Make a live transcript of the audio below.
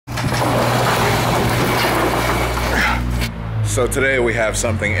So today we have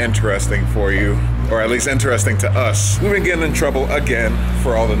something interesting for you, or at least interesting to us. We've been getting in trouble again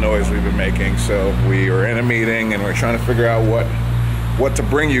for all the noise we've been making. So we were in a meeting and we're trying to figure out what to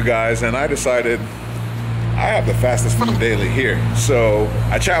bring you guys, and I decided I have the fastest food daily here. So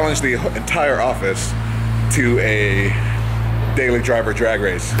I challenged the entire office to a daily driver drag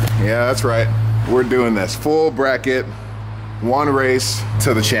race. Yeah, that's right. We're doing this full bracket, one race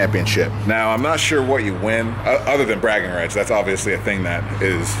to the championship. Now, I'm not sure what you win, other than bragging rights. That's obviously a thing that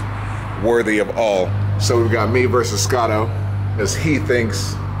is worthy of all. So we've got me versus Scotto, as he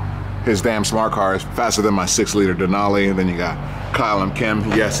thinks his damn smart car is faster than my 6-liter Denali. And then you got Kyle and Kim.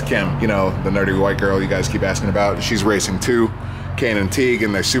 Yes, Kim, you know, the nerdy white girl you guys keep asking about. She's racing too. Kane and Teague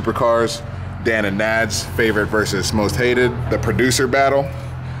in their supercars. Dan and Nad's favorite versus most hated. The producer battle.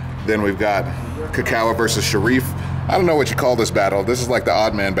 Then we've got Cacao versus Sharif. I don't know what you call this battle. This is like the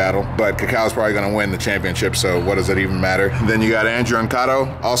odd man battle, but Cacao's probably gonna win the championship, so what does it even matter? Then you got Andrew and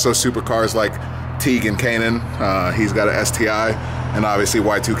Kato, also supercars like Teague and Kanan. He's got an STI, and obviously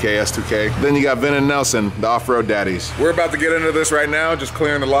Y2K, S2K. Then you got Vin and Nelson, the off-road daddies. We're about to get into this right now, just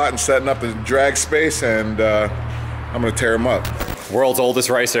clearing the lot and setting up the drag space, and I'm gonna tear them up. World's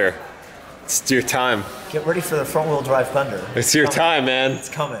oldest racer. It's your time. Get ready for the front-wheel drive thunder. It's your time, man. It's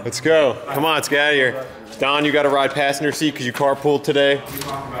coming. Let's go. Come on, let's get out of here. Don, you got to ride passenger seat because you carpooled today.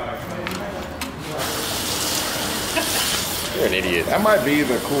 You're an idiot. That might be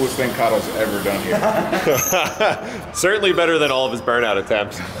the coolest thing Kato's ever done here. Certainly better than all of his burnout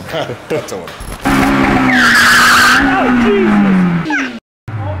attempts. That's a one. Oh, Jesus!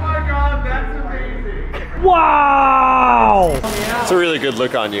 Oh my God, that's amazing! Wow! It's a really good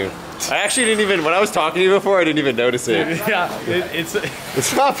look on you. I actually didn't even, when I was talking to you before, I didn't even notice it. Yeah,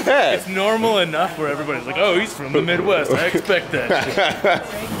 it's not bad. It's normal enough where everybody's like, oh, he's from the Midwest. I expect that.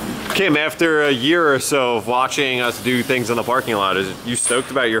 Kim, after a year or so of watching us do things in the parking lot, are you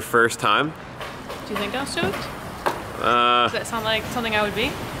stoked about your first time? Do you think I'm stoked? Does that sound like something I would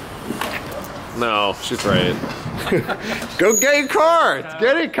be? No, she's right. Go get your car.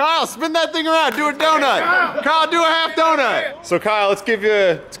 Get it, Kyle. Spin that thing around. Do a donut. Kyle, do a half donut. So Kyle, let's give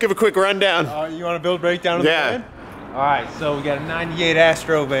a quick rundown. You want to build breakdown of the van? All right. So we got a '98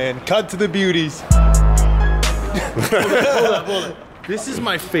 Astro van. Cut to the beauties. Hold on. This is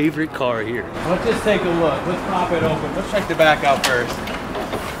my favorite car here. Let's just take a look. Let's pop it open. Let's check the back out first.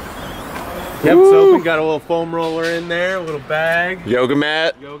 Yep, Woo. it's open. Got a little foam roller in there, a little bag. Yoga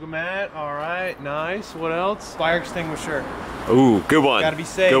mat. Yoga mat. All right, nice. What else? Fire extinguisher. Ooh, good one. Gotta be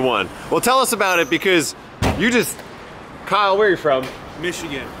safe. Good one. Well, tell us about it because Kyle, where are you from?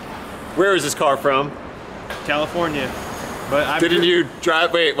 Michigan. Where is this car from? California. But Didn't you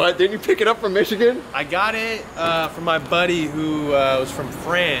drive? Wait, what? Didn't you pick it up from Michigan? I got it from my buddy who was from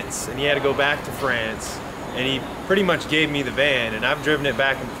France, and he had to go back to France. And he pretty much gave me the van, and I've driven it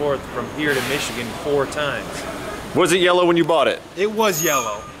back and forth from here to Michigan 4 times. Was it yellow when you bought it? It was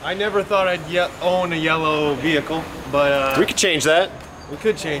yellow. I never thought I'd own a yellow vehicle, but we could change that. We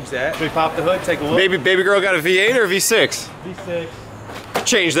could change that. Should we pop the hood, take a look? Baby girl got a V8 or a V6? V6.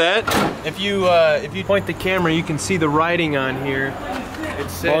 Change that. If you point the camera, you can see the writing on here. It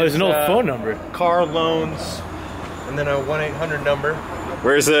says, there's an old phone number. Car loans, and then a 1-800 number.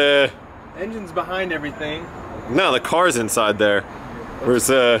 Where's the... Engine's behind everything. No, the car's inside there. Where's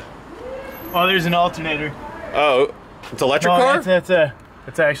the... Oh, there's an alternator. Oh, it's an electric car?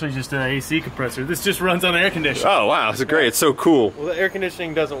 That's actually just an AC compressor. This just runs on air conditioning. Oh, wow, it's great. It's so cool. Well, the air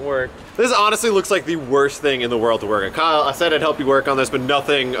conditioning doesn't work. This honestly looks like the worst thing in the world to work on. Kyle, I said I'd help you work on this, but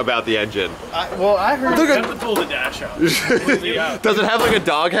nothing about the engine. I heard You have to pull the dash out completely out. Does it have like a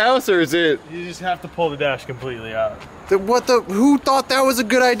doghouse, or is it... You just have to pull the dash completely out. Who thought that was a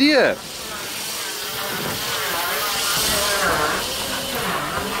good idea?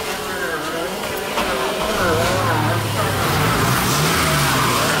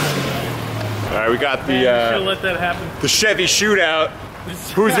 All right, we got let that happen. the Chevy Shootout.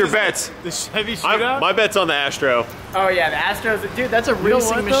 Who's your bets? The Chevy Shootout? My bet's on the Astro. Oh yeah, the Astros, dude, that's a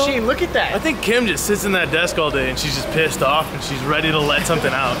racing machine. Look at that. I think Kim just sits in that desk all day and she's just pissed off and she's ready to let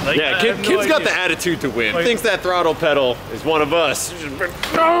something out. Like, Yeah, Kim's got the attitude to win. Like, Thinks that throttle pedal is one of us. At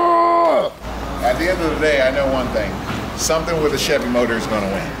the end of the day, I know one thing. Something with a Chevy motor is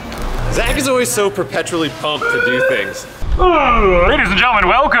gonna win. Zach is always so perpetually pumped to do things. Ladies and gentlemen,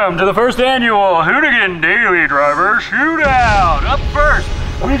 welcome to the first annual Hoonigan Daily Driver Shootout. Up first,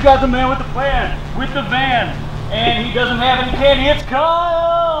 we've got the man with the plan, with the van, And he doesn't have any candy. It's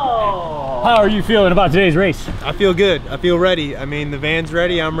Kyle! How are you feeling about today's race? I feel good. I feel ready. I mean, the van's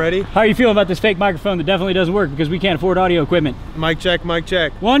ready. I'm ready. How are you feeling about this fake microphone that definitely doesn't work because we can't afford audio equipment? Mic check, mic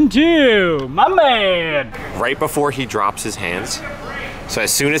check. 1, 2, my man! Right before he drops his hands. So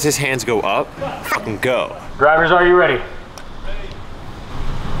as soon as his hands go up, fucking go. Drivers, are you ready?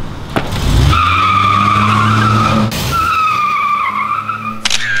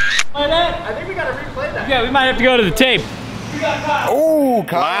 I think we gotta replay that. Yeah, we might have to go to the tape. Oh,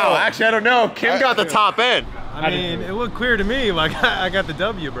 wow. Actually, I don't know. Kim got the top end. I mean, it looked clear to me. Like I got the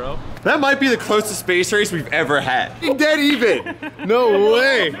W, bro. That might be the closest space race we've ever had. Dead even. No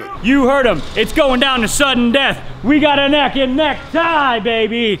way. You heard him. It's going down to sudden death. We got a neck and neck tie,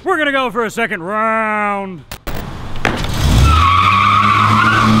 baby. We're gonna go for a second round.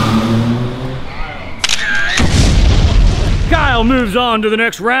 Kyle moves on to the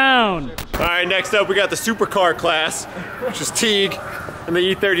next round. All right, next up we got the supercar class, which is Teague and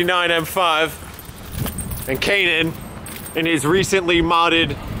the E39 M5, and Kanan in his recently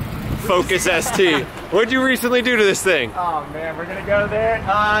modded Focus ST. What'd you recently do to this thing? Oh man, we're gonna go there.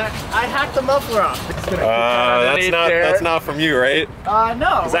 I hacked the muffler off. It's gonna that's not from you, right?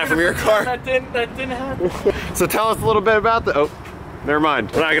 No. Is that from your car? That didn't happen. So tell us a little bit about the. Oh, never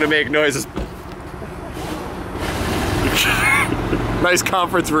mind. We're not gonna make noises. Nice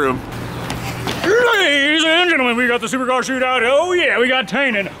conference room. Ladies and gentlemen, we got the supercar shootout. Oh yeah, we got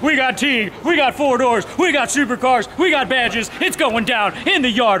Tannen, we got Teague, we got 4 doors, we got supercars, we got badges. It's going down in the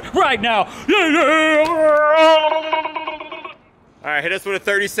yard right now. All right, hit us with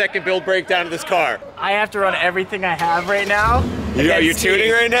a 30-second build breakdown of this car. I have to run everything I have right now. Are you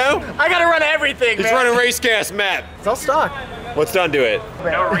tuning right now? I gotta run everything, Just run a race gas map. It's all stock. What's done to it?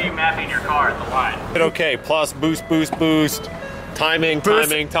 No remapping your car at the line. Okay, plus boost, boost, boost. Timing.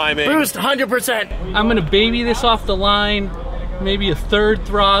 Boost 100%. I'm gonna baby this off the line, maybe a 3rd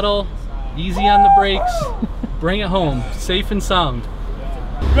throttle, easy on the brakes, bring it home, safe and sound.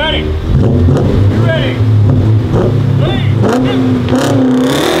 Ready? You ready? 3, 2.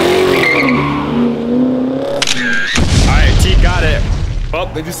 Alright, T got it.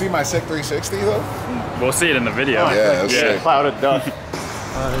 Oh, did you see my SICK 360 though? We'll see it in the video. Yeah, that's sick. Cloud of dust.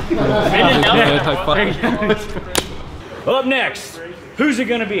 Up next, who's it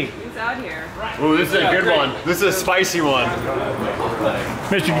gonna be? Who's out here? Ooh, this is a good one. This is a spicy one.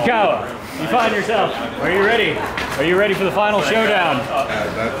 Mr. Kakawa, you find yourself. Are you ready? Are you ready for the final showdown?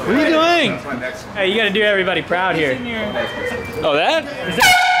 What are you doing? Hey, you gotta do everybody proud here. Oh, that? Is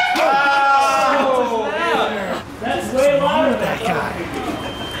that? Oh! That's way louder than that guy.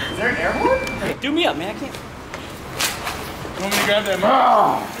 Is there an air horn? Do me up, man. I can't. You want me to grab that?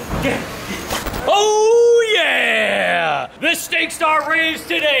 Oh yeah! The stakes are raised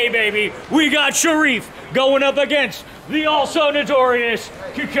today, baby. We got Sharif going up against the also notorious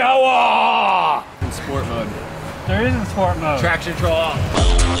Kakawa. In sport mode. There is a sport mode. Traction control off.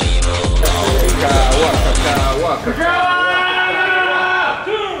 Kakawa!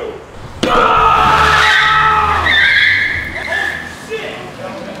 2.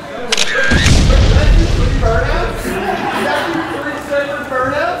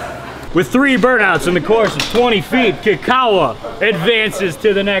 With 3 burnouts in the course of 20 feet, Kakawa advances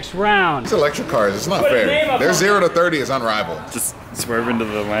to the next round. It's electric cars. It's not fair. Their 0 to 30 is unrivaled. Just swerve into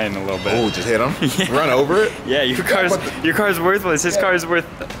the lane a little bit. Oh, just hit him? Yeah. Run over it? Yeah, your car's worthless. His car's worth.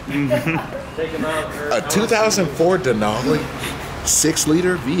 A 2004 Denali,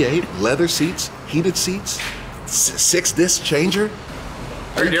 6-liter V8, leather seats, heated seats, 6-disc changer.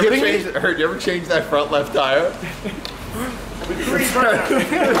 Are you kidding me? Did you ever change that front left tire?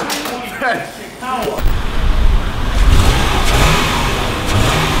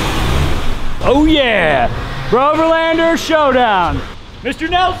 Oh yeah! Broverlander Showdown! Mr.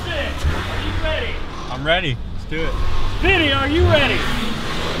 Nelson, are you ready? I'm ready. Let's do it. Vinny, are you ready?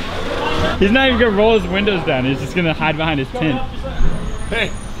 He's not even gonna roll his windows down. He's just gonna hide behind his tent.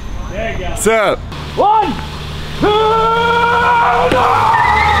 Hey. There you go. What's up? 1, 2, no!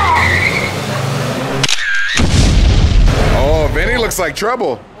 Oh, Vinny looks like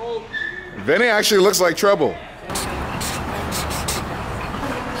trouble. Vinny actually looks like trouble.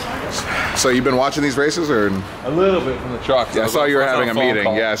 So you've been watching these races, or? A little bit from the truck. Yeah, I saw you were having a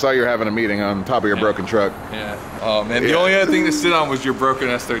meeting. Yeah, I saw you were having a meeting on top of your broken truck. Yeah. Oh man, the only other thing to sit on was your broken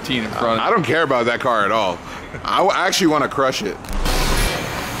S13 in front. I don't care about that car at all. I actually want to crush it.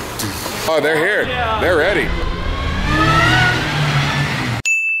 Oh, they're here. They're ready.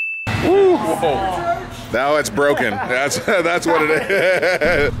 Woo. Whoa. Now it's broken. That's what it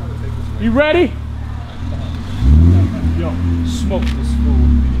is. You ready? Yo, smoke this fool.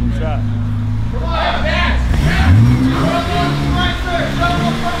 Shot. Come on,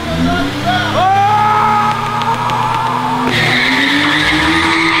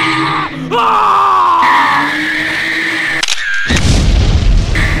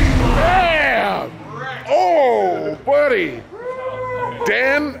 Damn! Oh, buddy.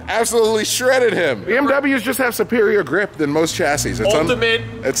 Dan absolutely shredded him. BMWs just have superior grip than most chassis. It's ultimate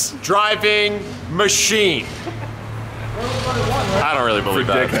driving machine. I don't really believe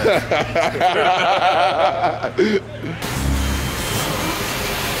that.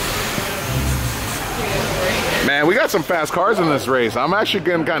 Man, we got some fast cars in this race. I'm actually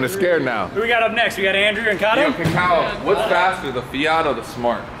getting kind of scared now. Who we got up next? We got Andrew and Kato? Yo, Cacao, what's faster, the Fiat or the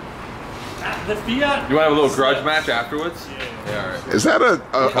Smart? The Fiat? You want to have a little grudge match afterwards? Yeah, all right. Is that an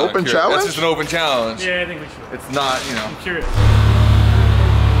open challenge? That's just an open challenge. Yeah, I think we should. It's not, you know. I'm curious.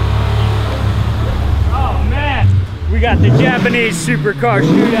 Oh, man. We got the Japanese supercar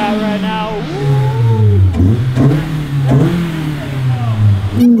shootout right now.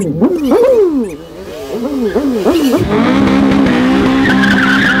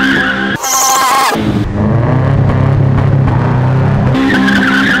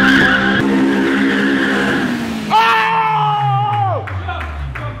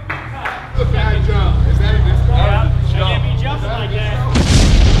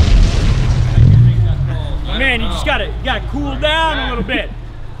 Man, you just gotta cool down a little bit.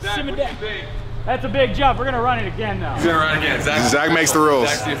 Simmer down. That's a big jump. We're gonna run it again though. He's gonna run again. Zach makes the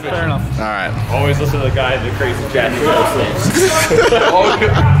rules. Fair enough. All right. Always listen to the guy in the crazy jacket.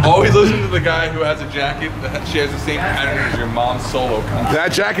 Always listen to the guy who has a jacket that shares the same pattern as your mom's solo car.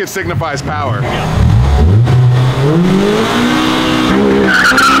 That jacket signifies power.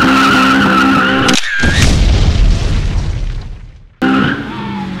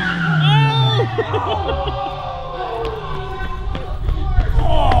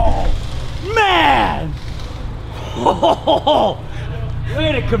 Man! Oh,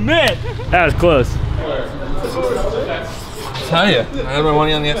 way to commit. That was close. Tell you, I had my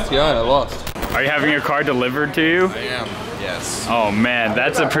money on the STI. I lost. Are you having your car delivered to you? I am. Yes. Oh man,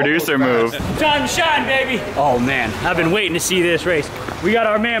 that's a producer move. Time to shine, baby. Oh man, I've been waiting to see this race. We got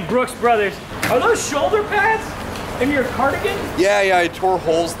our man Brooks Brothers. Are those shoulder pads in your cardigan? Yeah, I tore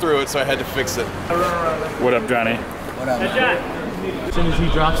holes through it, so I had to fix it. What up, Johnny? What up, Hey, John. As soon as he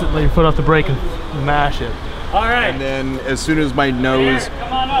drops it, lay your foot off the brake and mash it. All right. And then as soon as my nose,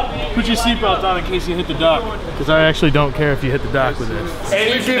 Come on up, man. Put your seatbelt on in case you hit the dock. Because I actually don't care if you hit the dock with it.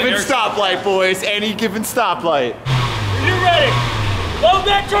 any given stoplight, boys, any given stoplight. You ready? Load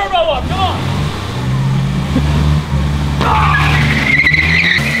that turbo up, come on.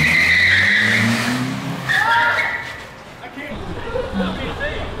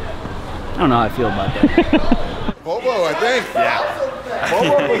 I don't know how I feel about that. Bobo, I think. Yeah.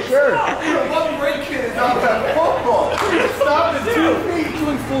 Bobo for sure. What brake kit is on that football? Stop at 2 feet.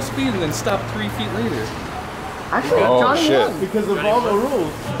 Doing full speed and then stop 3 feet later. Actually, Oh Johnny shit. won. Because of all the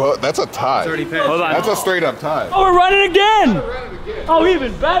rules. But that's a tie. Hold on. That's a straight up tie. Oh, we're running again! Oh,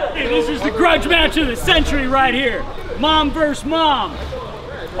 even better. Dude, this is the grudge match of the century right here. Mom versus mom.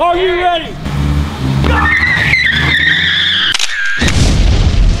 Are you ready?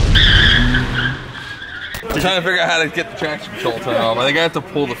 I'm trying to figure out how to get the traction control turned off. I think I have to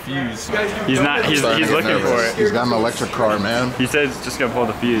pull the fuse. He's looking for it. He's got an electric car, man. He said it's just gonna pull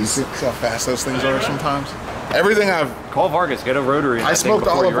the fuse. See how fast those things are sometimes? Everything Call Vargas, get a rotary. I smoked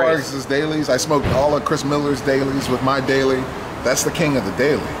all of Vargas's dailies. I smoked all of Chris Miller's dailies with my daily. That's the king of the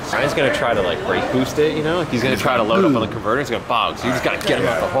dailies. Ryan's gonna try to like brake boost it, you know? Like he's gonna try to load up on the converter. It's gonna bog. So you just gotta get him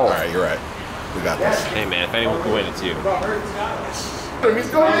out the hole. All right, you're right. We got this. Hey man, if anyone can win, it's you.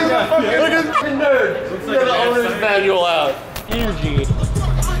 He's going in the fucking Look at this nerd. Looks like the owner's manual out. Energy.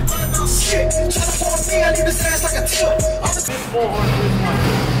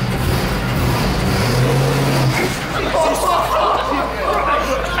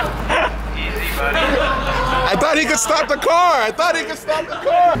 I thought he could stop the car.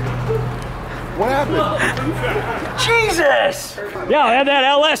 What happened? Jesus! Yeah, man, that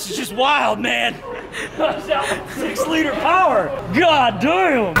LS is just wild, man. 6-liter power. God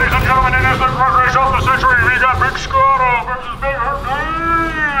damn. Ladies and gentlemen, it is the drag race of the century. We got Big Scott versus Big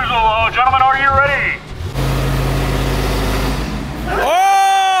Diesel. Gentlemen, are you ready?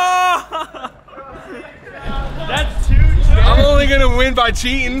 Oh! That's too I'm only gonna win by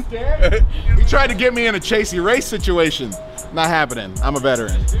cheating. He tried to get me in a chasey race situation. Not happening. I'm a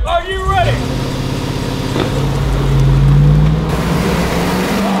veteran. Are you ready?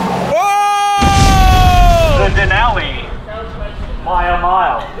 Oh! The Denali.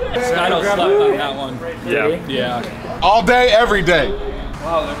 Mile. Skydo slept on that one. Yeah. Yeah. All day, every day.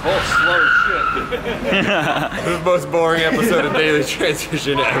 Wow, they're both slow as shit. This is the most boring episode of Daily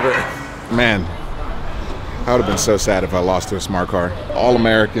Transition ever. Man, I would have been so sad if I lost to a smart car.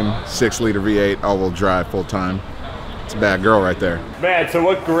 All-American, 6-liter V8, all-wheel drive, full-time. It's a bad girl right there. Man, so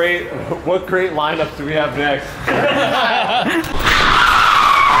what great lineups do we have next?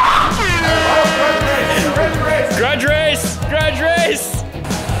 Grudge race! Grudge race!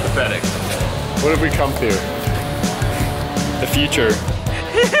 Pathetic. What have we come to? The future.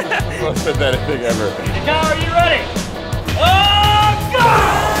 Most pathetic thing ever. Now, are you ready? Oh,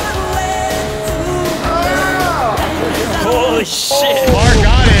 God! Holy shit. Mark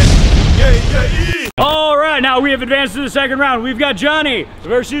got it. All right, now we have advanced to the second round. We've got Johnny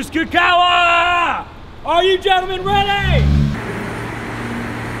versus Kakawa. Are you gentlemen ready?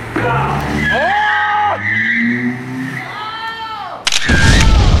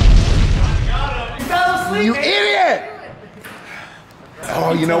 You idiot!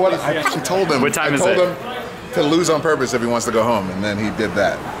 Oh, you know what? I actually told him. What time is I it? told him to lose on purpose if he wants to go home, and then he did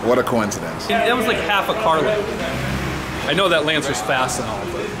that. What a coincidence. That was like half a car length. I know that Lancer's fast and all,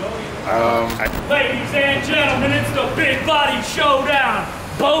 but... Ladies and gentlemen, it's the Big Body Showdown.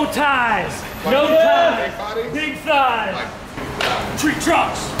 Bow ties, no ties, big thighs, tree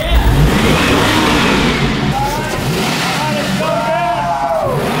trunks.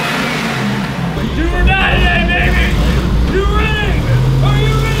 Do or die today, baby. You ready? Are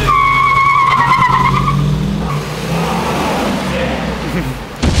you ready?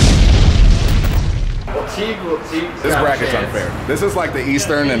 This bracket's unfair. This is like the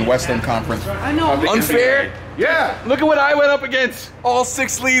Eastern and Western Conference. I know. Unfair? Yeah. Look at what I went up against. All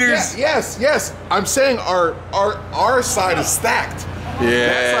 6 liters. Yes. I'm saying our side is stacked. Yeah.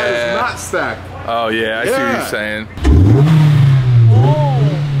 That side is not stacked. Oh yeah, I see what you're saying. Oh,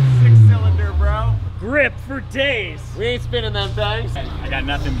 6-cylinder, bro. Grip for days. We ain't spinning them things. I got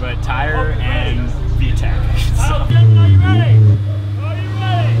nothing but tire and VTEC. Are you ready? Are you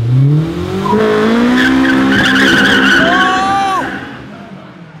ready?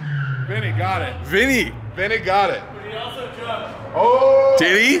 Vinny got it. Vinny got it. But he also jumped. Oh.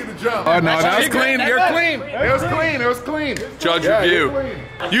 Did he? Oh no, that was clean. You're clean. It was clean. Judge Yeah, review. you're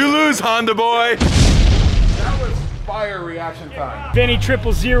clean. You lose, Honda boy. That was fire reaction time. Vinny 000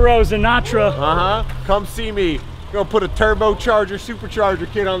 Sinatra. Come see me. Gonna put a turbocharger, supercharger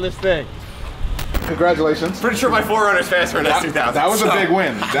kit on this thing. Congratulations. Pretty sure my 4Runner's faster than that 2000. That was a big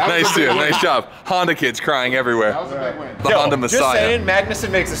win. Nice job. Honda kids crying everywhere. That was a big win. The Honda Messiah. Just saying,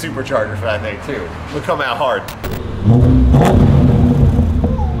 Magnuson makes a supercharger for that thing too. It'll come out hard.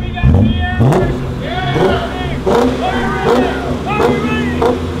 We got the air versus air. Are you ready?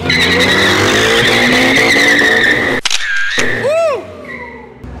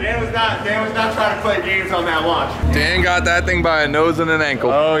 Dan was not trying to play games on that launch. Dan got that thing by a nose and an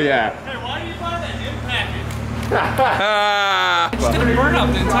ankle. Oh yeah. Hey, why do you buy that impact? Ah. It's gonna burn up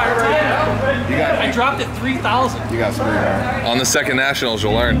the entire time. I dropped it 3,000. You got screwed on. On the second nationals,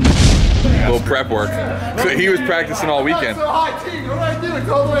 you'll learn. A little prep work. So he was practicing all weekend. So high, T. What do I do? It's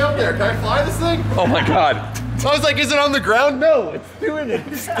all the way up there. Can I fly this thing? Oh my God. I was like, is it on the ground? No, it's doing it.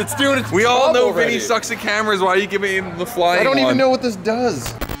 It's doing its We all job know already. Vinny sucks at cameras. Why are you giving him the flying I don't even one? know what this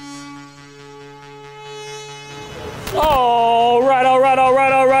does. All right.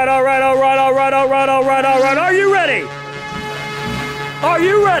 Are you ready? Are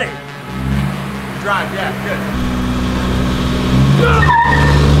you ready? Drive, yeah, good.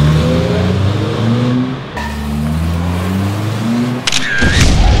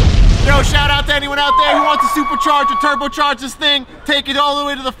 Yo, shout out to anyone out there who wants to supercharge or turbocharge this thing, take it all the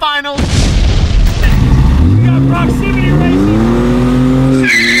way to the finals. We got proximity racing.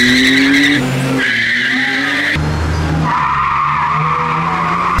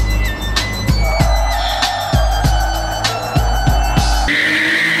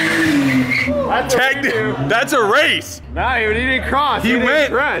 That's a race. Nah, he didn't cross. He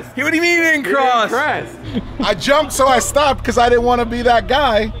went. Crest. What do you mean he didn't cross? I jumped, so I stopped because I didn't want to be that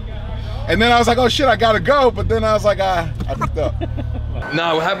guy. And then I was like, oh shit, I gotta go. But then I was like, I picked up.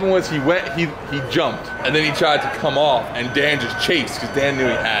 No, what happened was he jumped, and then he tried to come off, and Dan just chased because Dan knew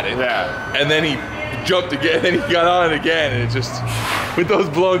he had it. Yeah. And then he jumped again, and then he got on it again, and it just, with those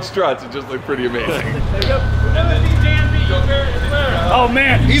blown struts, it just looked pretty amazing. Oh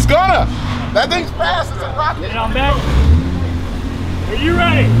man. He's gonna. That thing's fast. It's a rocket. And I'm back. Are you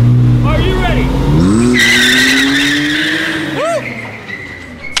ready? Are you ready?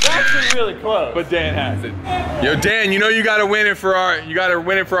 It's actually really close. But Dan has it. Yo, Dan, you know you gotta win it for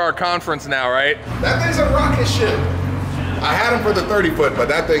our conference now, right? That thing's a rocket ship. I had him for the 30-foot, but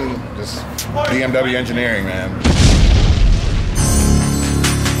that thing just BMW engineering, man.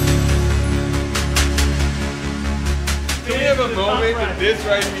 point that this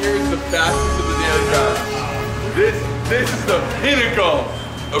right here is the fastest of the daily drive. This is the pinnacle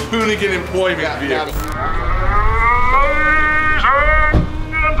of Hoonigan employment vehicle. Ladies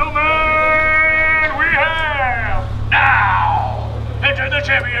and gentlemen, we have now entered the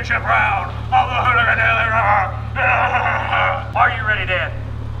championship round of the Hoonigan Daily Drive. Are you ready, Dan?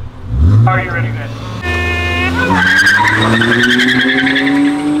 Are you ready, Dan?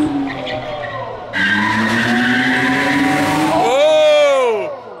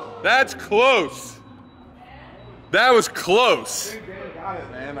 Oh, that's close. That was close. Dan got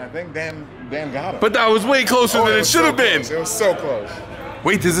it, man. I think Dan got it. But that was way closer than it should have been. It was so close.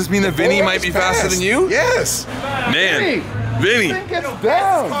 Wait, does this mean that Vinny might be faster than you? Yes. Man, Vinny. It's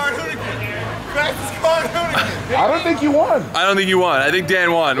down. Fastest car in Hoonigan. I don't think you won. I don't think you won. I think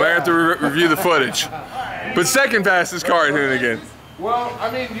Dan won. We have to review the footage. But second fastest car in Hoonigan. Well, I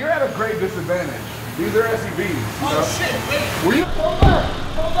mean, you're at a great disadvantage. These are SUVs. Oh shit, wait. Were you?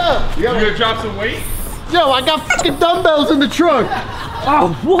 Hold up. You gonna drop some weight? Yo, I got fucking dumbbells in the trunk.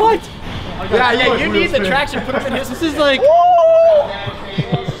 Oh, what? Yeah, you need the traction. Put them in his. This is like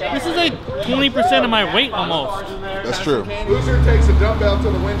 20% of my weight almost. That's true. Loser takes a dumbbell to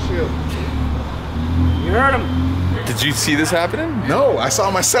the windshield. You heard him. Did you see this happening? No, I saw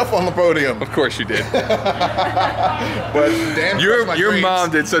myself on the podium. Of course you did. But Dan, your mom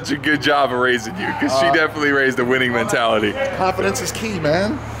did such a good job of raising you, because she definitely raised a winning mentality. Confidence is key,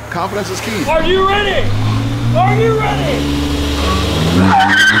 man. Confidence is key. Are you ready? Are you ready?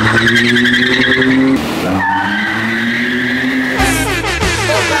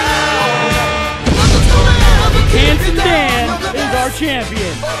 Handsome Dan is our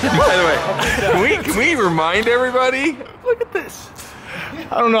champion. By the way, can we remind everybody? Look at this.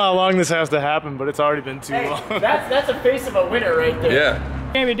 I don't know how long this has to happen, but it's already been too long. That's a face of a winner right there. Yeah.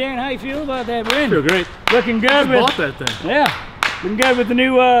 Hey, Dan, how you feel about that win? Feel great. Looking good I with bought that thing. Yeah. Looking good with the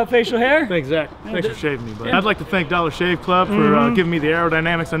new facial hair. Thanks, Zach. Thanks for shaving me, buddy. I'd like to thank Dollar Shave Club for giving me the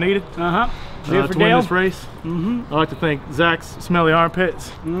aerodynamics I needed. Good for to win Dale. this race. I'd like to thank Zach's smelly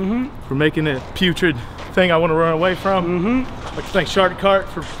armpits for making it putrid thing I want to run away from. I'd like to thank Shark Cart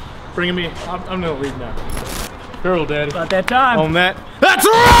for bringing me. I'm gonna leave now. Girl, Daddy. About that time. On that. That's a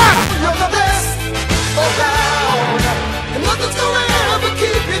wrap! You're the best around, and nothing's gonna ever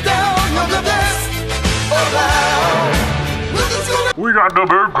keep you down. You're the best around. Nothing's gonna. We got the big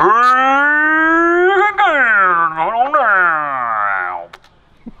game going on now.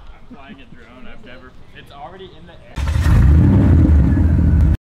 Flying a drone, it's already in the air.